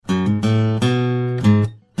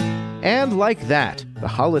And like that, the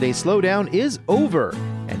holiday slowdown is over,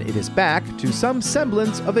 and it is back to some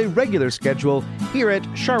semblance of a regular schedule here at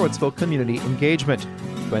Charlottesville Community Engagement.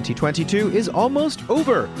 2022 is almost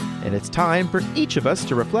over, and it's time for each of us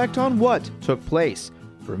to reflect on what took place.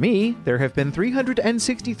 For me, there have been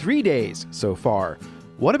 363 days so far.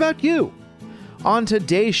 What about you? On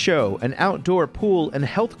today's show, an outdoor pool and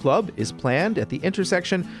health club is planned at the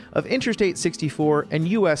intersection of Interstate 64 and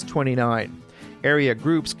US 29. Area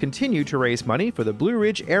groups continue to raise money for the Blue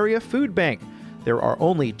Ridge Area Food Bank. There are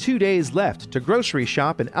only 2 days left to grocery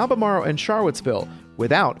shop in Albemarle and Charlottesville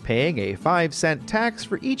without paying a 5-cent tax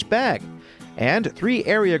for each bag. And 3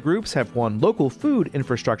 area groups have won local food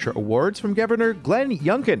infrastructure awards from Governor Glenn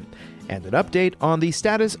Youngkin, and an update on the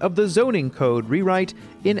status of the zoning code rewrite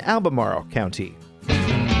in Albemarle County.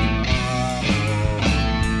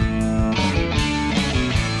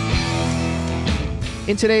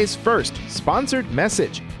 In today's first sponsored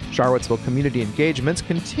message, Charlottesville Community Engagement's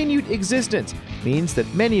continued existence means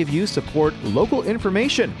that many of you support local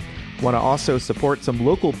information. Want to also support some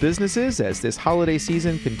local businesses as this holiday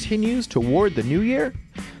season continues toward the new year?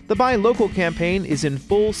 The Buy Local campaign is in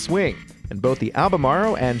full swing, and both the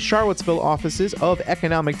Albemarle and Charlottesville offices of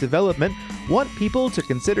economic development want people to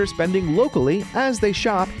consider spending locally as they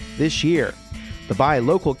shop this year. The Buy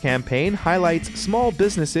Local campaign highlights small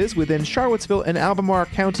businesses within Charlottesville and Albemarle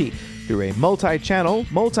County through a multi-channel,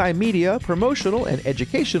 multimedia, promotional, and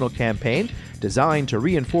educational campaign designed to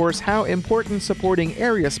reinforce how important supporting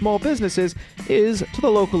area small businesses is to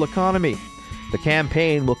the local economy. The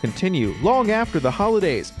campaign will continue long after the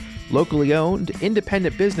holidays. Locally owned,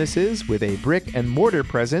 independent businesses with a brick and mortar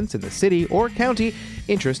presence in the city or county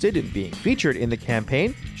interested in being featured in the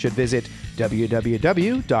campaign should visit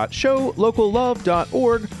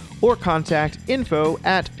www.showlocallove.org or contact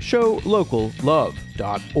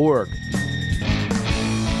info@showlocallove.org.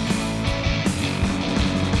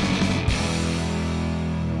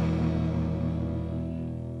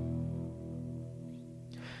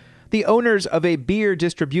 The owners of a beer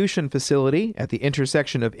distribution facility at the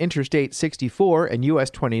intersection of Interstate 64 and US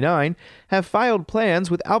 29 have filed plans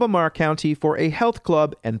with Albemarle County for a health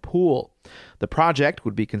club and pool. The project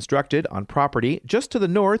would be constructed on property just to the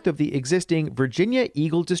north of the existing Virginia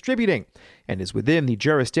Eagle Distributing and is within the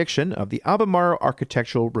jurisdiction of the Albemarle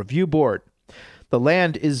Architectural Review Board. The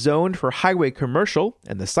land is zoned for highway commercial,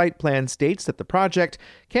 and the site plan states that the project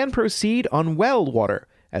can proceed on well water,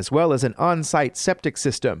 as well as an on-site septic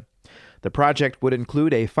system. The project would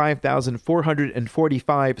include a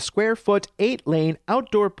 5,445 square foot, 8-lane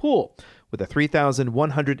outdoor pool with a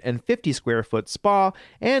 3,150 square foot spa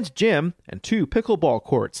and gym and 2 pickleball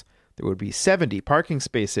courts. There would be 70 parking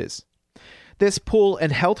spaces. This pool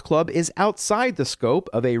and health club is outside the scope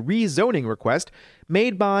of a rezoning request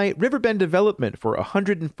made by Riverbend Development for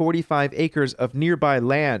 145 acres of nearby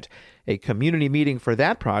land. A community meeting for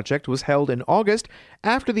that project was held in August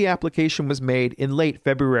after the application was made in late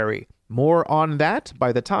February. More on that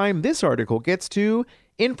by the time this article gets to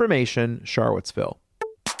Information Charlottesville.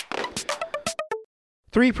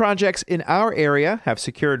 3 projects in our area have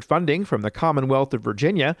secured funding from the Commonwealth of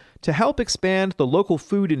Virginia to help expand the local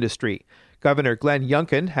food industry. Governor Glenn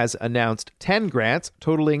Youngkin has announced 10 grants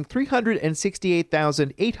totaling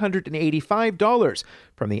 $368,885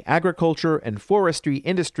 from the Agriculture and Forestry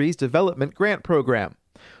Industries Development Grant Program.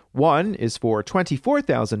 One is for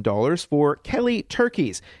 $24,000 for Kelly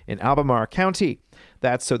Turkeys in Albemarle County.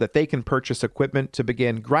 That's so that they can purchase equipment to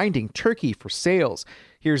begin grinding turkey for sales.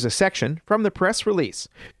 Here's a section from the press release.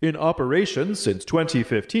 In operation since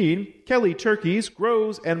 2015, Kelly Turkeys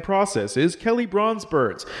grows and processes Kelly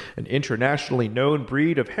Bronzebirds, an internationally known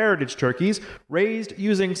breed of heritage turkeys raised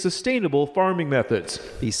using sustainable farming methods.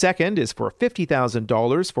 The second is for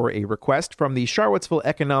 $50,000 for a request from the Charlottesville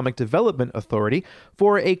Economic Development Authority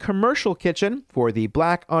for a commercial kitchen for the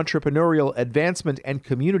Black Entrepreneurial Advancement and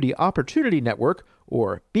Community Opportunity Network,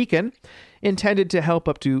 or Beacon, intended to help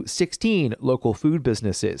up to 16 local food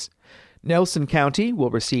businesses. Nelson County will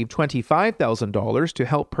receive $25,000 to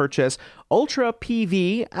help purchase Ultra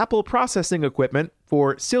PV apple processing equipment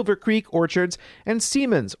for Silver Creek orchards and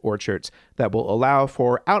Siemens orchards that will allow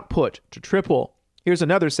for output to triple. Here's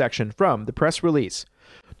another section from the press release.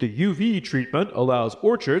 The UV treatment allows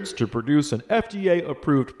orchards to produce an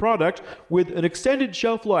FDA-approved product with an extended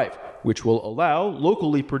shelf life, which will allow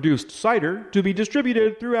locally produced cider to be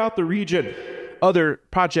distributed throughout the region. Other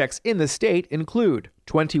projects in the state include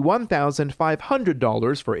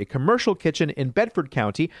 $21,500 for a commercial kitchen in Bedford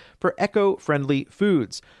County for eco-friendly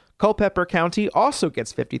foods. Culpeper County also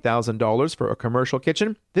gets $50,000 for a commercial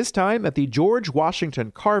kitchen, this time at the George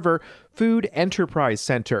Washington Carver Food Enterprise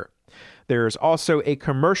Center. There's also a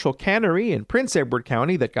commercial cannery in Prince Edward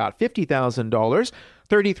County that got $50,000,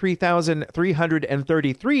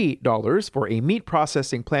 $33,333 for a meat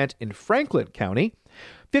processing plant in Franklin County,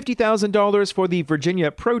 $50,000 for the Virginia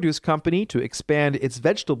Produce Company to expand its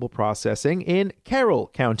vegetable processing in Carroll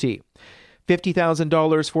County,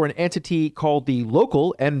 $50,000 for an entity called the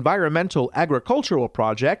Local Environmental Agricultural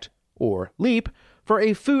Project, or LEAP, for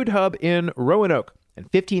a food hub in Roanoke, and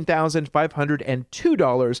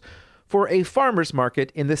 $15,502 for a farmer's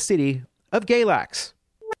market in the city of Galax.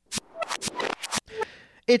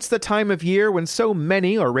 It's the time of year when so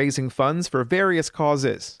many are raising funds for various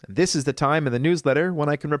causes. This is the time in the newsletter when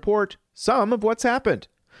I can report some of what's happened.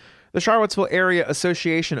 The Charlottesville Area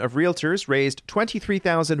Association of Realtors raised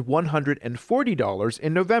 $23,140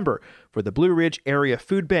 in November for the Blue Ridge Area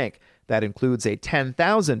Food Bank. That includes a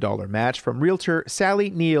 $10,000 match from Realtor Sally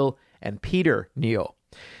Neal and Peter Neal.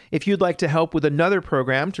 If you'd like to help with another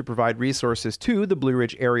program to provide resources to the Blue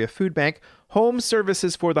Ridge Area Food Bank, Home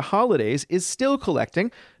Services for the Holidays is still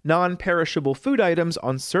collecting non-perishable food items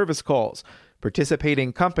on service calls.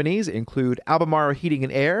 Participating companies include Albemarle Heating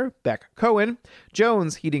and Air, Beck Cohen,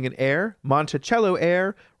 Jones Heating and Air, Monticello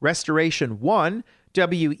Air, Restoration One,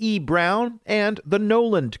 W.E. Brown, and the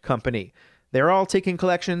Noland Company. They're all taking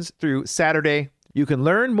collections through Saturday. You can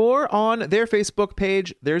learn more on their Facebook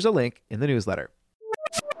page. There's a link in the newsletter.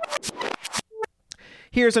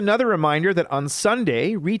 Here's another reminder that on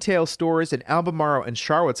Sunday, retail stores in Albemarle and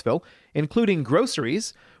Charlottesville, including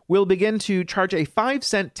groceries, will begin to charge a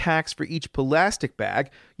 5-cent tax for each plastic bag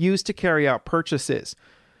used to carry out purchases.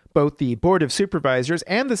 Both the Board of Supervisors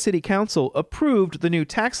and the City Council approved the new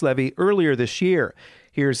tax levy earlier this year.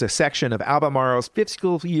 Here's a section of Albemarle's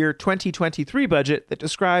fiscal year 2023 budget that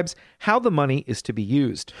describes how the money is to be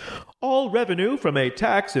used. All revenue from a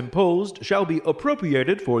tax imposed shall be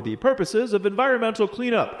appropriated for the purposes of environmental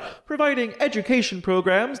cleanup, providing education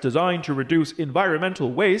programs designed to reduce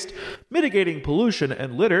environmental waste, mitigating pollution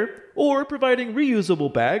and litter, or providing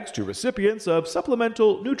reusable bags to recipients of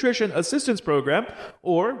Supplemental Nutrition Assistance Program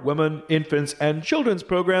or Women, Infants, and Children's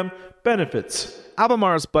Program benefits.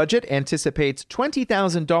 Albemarle's budget anticipates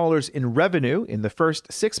 $20,000 in revenue in the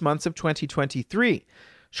first 6 months of 2023.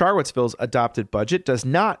 Charlottesville's adopted budget does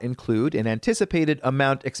not include an anticipated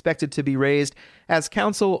amount expected to be raised, as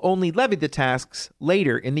council only levied the tax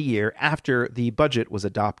later in the year after the budget was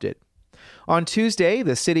adopted. On Tuesday,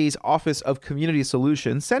 the city's Office of Community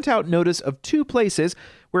Solutions sent out notice of 2 places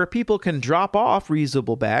where people can drop off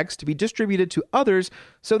reusable bags to be distributed to others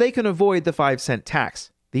so they can avoid the 5-cent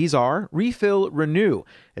tax. These are Refill Renew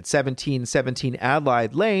at 1717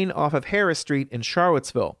 Adelaide Lane off of Harris Street in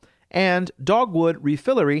Charlottesville, and Dogwood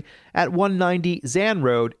Refillery at 190 Zan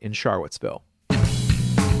Road in Charlottesville.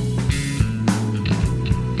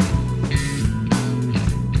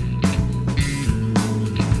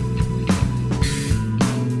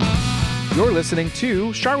 You're listening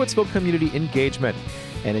to Charlottesville Community Engagement,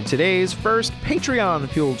 and in today's first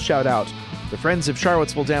Patreon-fueled shout-out, the Friends of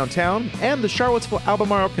Charlottesville Downtown and the Charlottesville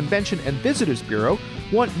Albemarle Convention and Visitors Bureau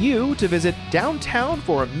want you to visit downtown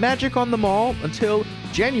for Magic on the Mall until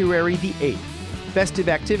January the 8th. Festive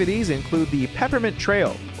activities include the Peppermint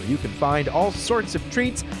Trail, where you can find all sorts of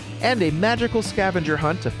treats, and a magical scavenger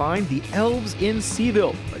hunt to find the elves in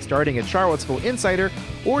Seaville by starting at Charlottesville Insider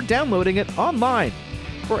or downloading it online.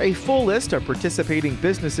 For a full list of participating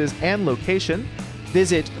businesses and location,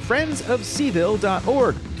 visit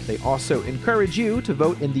friendsofseaville.org. They also encourage you to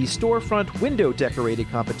vote in the storefront window decorating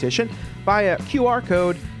competition via QR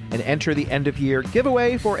code and enter the end-of-year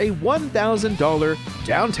giveaway for a $1,000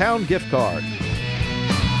 downtown gift card.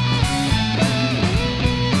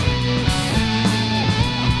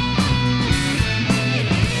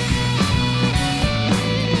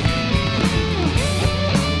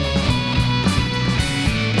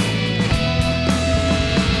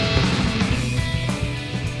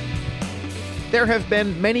 There have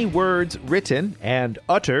been many words written and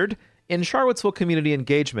uttered in Charlottesville community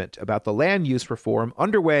engagement about the land use reform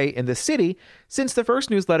underway in the city since the first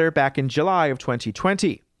newsletter back in July of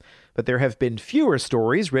 2020. But there have been fewer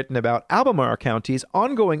stories written about Albemarle County's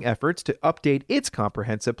ongoing efforts to update its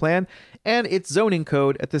comprehensive plan and its zoning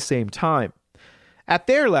code at the same time. At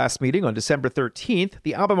their last meeting on December 13th,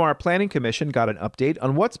 the Albemarle Planning Commission got an update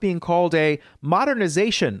on what's being called a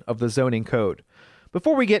modernization of the zoning code.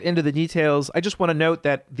 Before we get into the details, I just want to note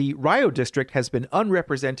that the Rio District has been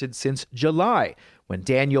unrepresented since July, when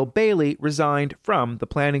Daniel Bailey resigned from the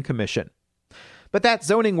Planning Commission. But that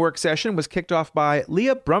zoning work session was kicked off by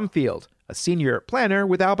Leah Brumfield, a senior planner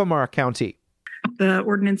with Albemarle County. The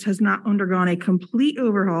ordinance has not undergone a complete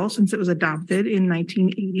overhaul since it was adopted in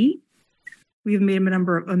 1980. We've made a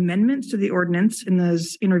number of amendments to the ordinance in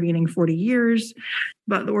those intervening 40 years,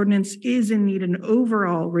 but the ordinance is in need of an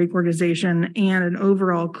overall reorganization and an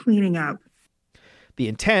overall cleaning up. The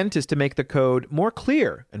intent is to make the code more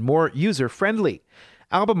clear and more user-friendly.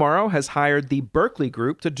 Albemarle has hired the Berkeley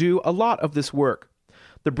Group to do a lot of this work.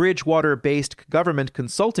 The Bridgewater-based government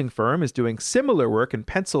consulting firm is doing similar work in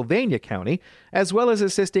Pennsylvania County, as well as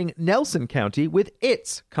assisting Nelson County with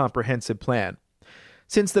its comprehensive plan.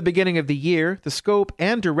 Since the beginning of the year, the scope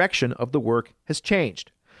and direction of the work has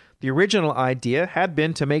changed. The original idea had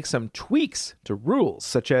been to make some tweaks to rules,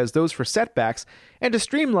 such as those for setbacks, and to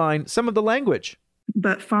streamline some of the language.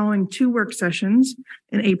 But following 2 work sessions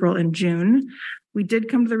in April and June, we did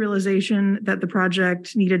come to the realization that the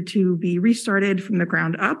project needed to be restarted from the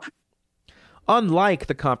ground up. Unlike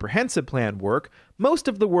the comprehensive plan work, most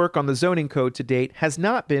of the work on the zoning code to date has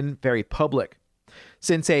not been very public.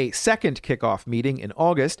 Since a second kickoff meeting in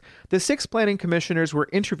August, the 6 planning commissioners were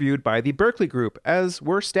interviewed by the Berkeley Group, as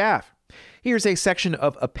were staff. Here's a section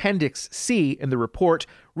of Appendix C in the report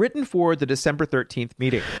written for the December 13th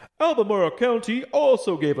meeting. Albemarle County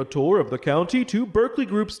also gave a tour of the county to Berkeley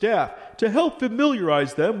Group staff to help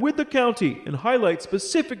familiarize them with the county and highlight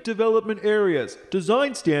specific development areas,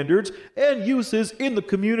 design standards, and uses in the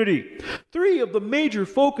community. 3 of the major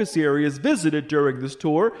focus areas visited during this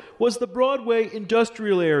tour was the Broadway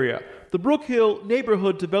Industrial Area, the Brook Hill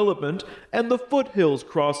Neighborhood Development, and the Foothills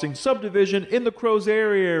Crossing subdivision in the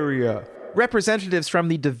Crozeri area. Representatives from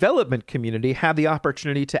the development community had the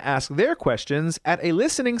opportunity to ask their questions at a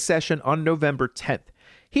listening session on November 10th.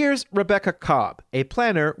 Here's Rebecca Cobb, a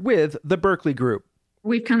planner with the Berkeley Group.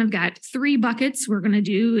 We've kind of got 3 buckets. We're going to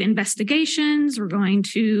do investigations, we're going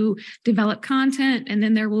to develop content, and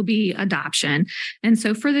then there will be adoption. And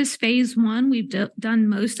so for this phase 1, we've done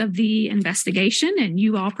most of the investigation, and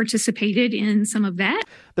you all participated in some of that.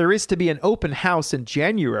 There is to be an open house in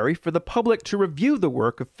January for the public to review the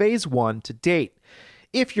work of phase 1 to date.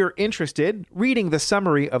 If you're interested, reading the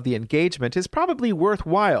summary of the engagement is probably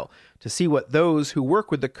worthwhile to see what those who work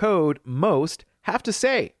with the code most have to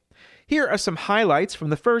say. Here are some highlights from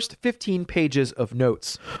the first 15 pages of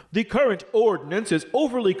notes. The current ordinance is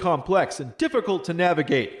overly complex and difficult to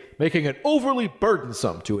navigate, making it overly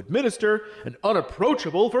burdensome to administer and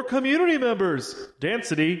unapproachable for community members.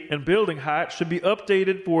 Density and building height should be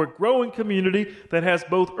updated for a growing community that has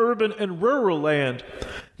both urban and rural land.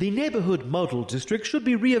 The neighborhood model district should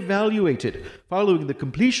be reevaluated following the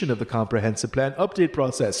completion of the comprehensive plan update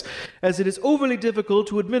process, as it is overly difficult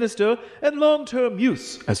to administer and long-term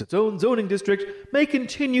use, as its own zoning district may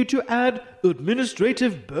continue to add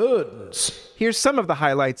administrative burdens. Here's some of the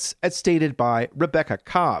highlights as stated by Rebecca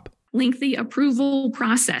Cobb. Lengthy approval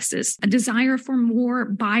processes, a desire for more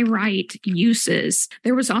by right uses.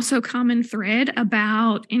 There was also a common thread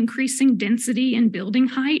about increasing density and building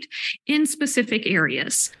height in specific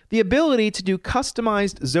areas. The ability to do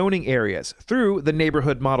customized zoning areas through the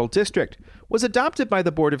Neighborhood Model District was adopted by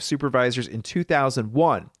the Board of Supervisors in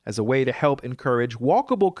 2001 as a way to help encourage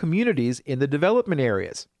walkable communities in the development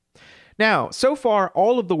areas. Now, so far,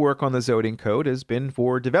 all of the work on the zoning code has been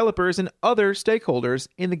for developers and other stakeholders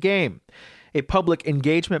in the game. A public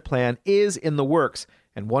engagement plan is in the works,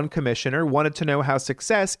 and one commissioner wanted to know how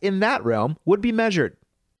success in that realm would be measured.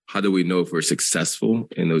 How do we know if we're successful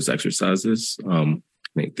in those exercises? I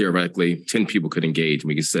mean, theoretically, 10 people could engage, and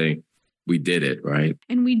we could say, we did it, right?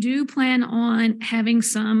 And we do plan on having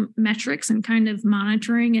some metrics and kind of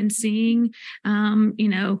monitoring and seeing,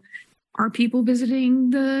 are people visiting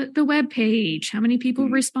the web page? How many people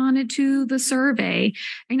responded to the survey?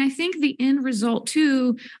 And I think the end result,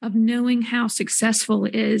 too, of knowing how successful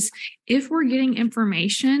it is, if we're getting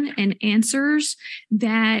information and answers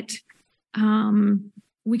that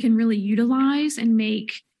we can really utilize and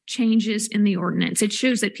make changes in the ordinance. It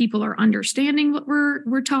shows that people are understanding what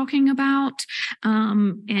we're talking about,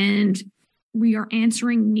 and we are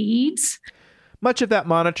answering needs. Much of that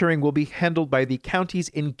monitoring will be handled by the county's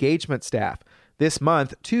engagement staff. This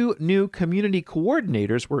month, 2 new community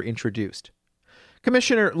coordinators were introduced.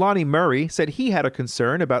 Commissioner Lonnie Murray said he had a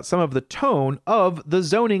concern about some of the tone of the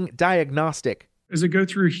zoning diagnostic. As I go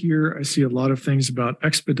through here, I see a lot of things about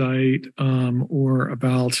expedite or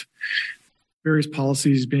about various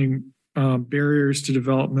policies being barriers to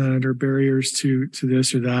development or barriers to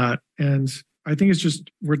this or that. And I think it's just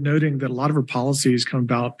worth noting that a lot of our policies come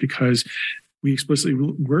about because we explicitly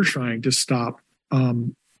were trying to stop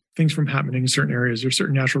things from happening in certain areas or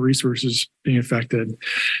certain natural resources being affected.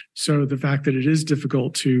 So the fact that it is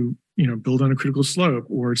difficult to, build on a critical slope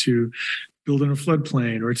or to build on a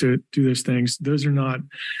floodplain or to do those things, those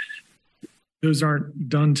aren't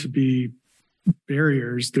done to be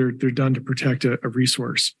barriers. They're done to protect a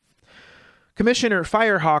resource. Commissioner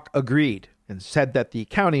Firehawk agreed and said that the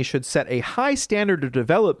county should set a high standard of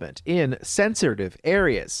development in sensitive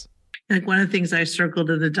areas. Like one of the things I circled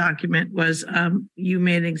in the document was you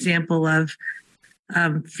made an example of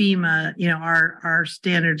FEMA. You know, our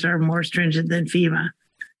standards are more stringent than FEMA.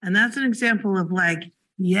 And that's an example of like,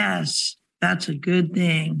 yes, that's a good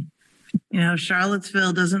thing. You know,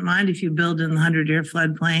 Charlottesville doesn't mind if you build in the 100-year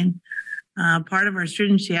floodplain. Part of our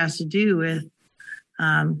stringency has to do with,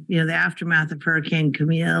 the aftermath of Hurricane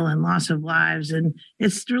Camille and loss of lives. And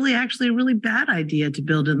it's really actually a really bad idea to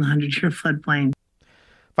build in the 100-year floodplain.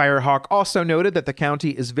 Firehawk also noted that the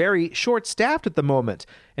county is very short-staffed at the moment,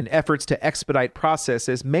 and efforts to expedite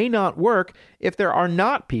processes may not work if there are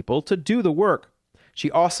not people to do the work. She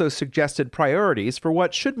also suggested priorities for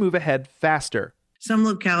what should move ahead faster. Some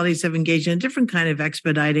localities have engaged in a different kind of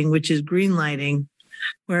expediting, which is green lighting,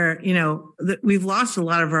 where, we've lost a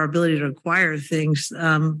lot of our ability to acquire things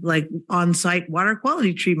like on-site water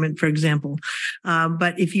quality treatment, for example.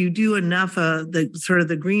 But if you do enough of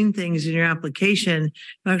the green things in your application,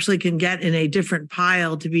 you actually can get in a different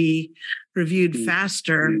pile to be reviewed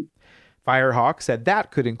faster. Firehawk said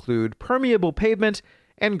that could include permeable pavement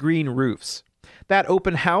and green roofs. That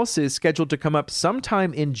open house is scheduled to come up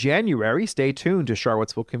sometime in January. Stay tuned to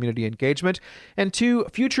Charlottesville Community Engagement. And 2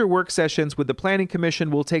 future work sessions with the Planning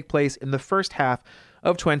Commission will take place in the first half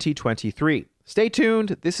of 2023. Stay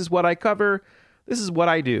tuned. This is what I cover. This is what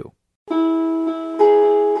I do.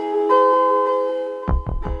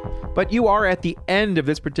 But you are at the end of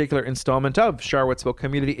this particular installment of Charlottesville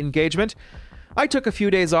Community Engagement. I took a few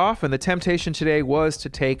days off, and the temptation today was to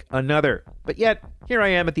take another. But yet, here I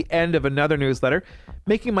am at the end of another newsletter,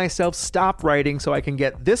 making myself stop writing so I can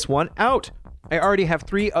get this one out. I already have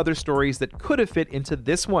 3 other stories that could have fit into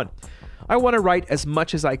this one. I want to write as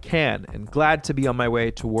much as I can, and glad to be on my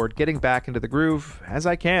way toward getting back into the groove as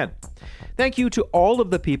I can. Thank you to all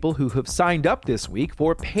of the people who have signed up this week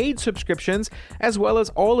for paid subscriptions, as well as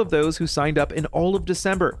all of those who signed up in all of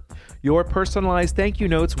December. Your personalized thank you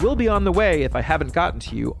notes will be on the way if I haven't gotten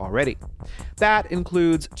to you already. That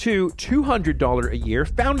includes 2 $200 a year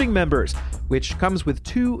founding members, which comes with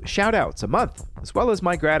 2 shout-outs a month, as well as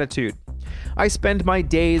my gratitude. I spend my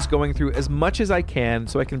days going through as much as I can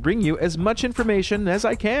so I can bring you as much information as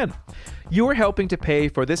I can. You are helping to pay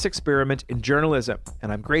for this experiment in journalism,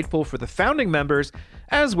 and I'm grateful for the founding members,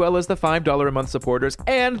 as well as the $5 a month supporters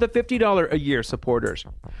and the $50 a year supporters.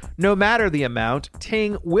 No matter the amount,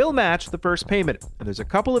 Ting will match the first payment, and there's a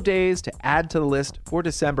couple of days to add to the list for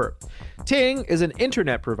December. Ting is an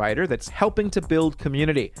internet provider that's helping to build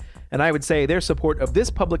community, and I would say their support of this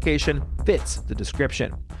publication fits the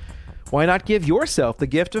description. Why not give yourself the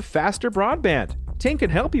gift of faster broadband? Ting can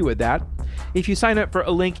help you with that. If you sign up for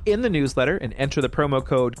a link in the newsletter and enter the promo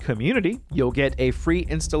code COMMUNITY, you'll get a free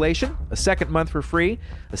installation, a second month for free,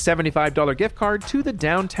 a $75 gift card to the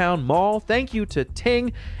downtown mall. Thank you to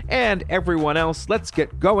Ting and everyone else. Let's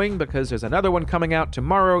get going because there's another one coming out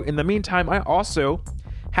tomorrow. In the meantime, I also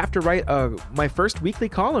have to write my first weekly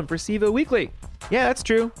column for SIVA Weekly. Yeah, that's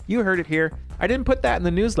true. You heard it here. I didn't put that in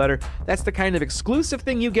the newsletter. That's the kind of exclusive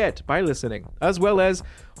thing you get by listening, as well as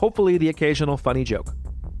hopefully the occasional funny joke.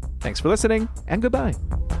 Thanks for listening, and goodbye.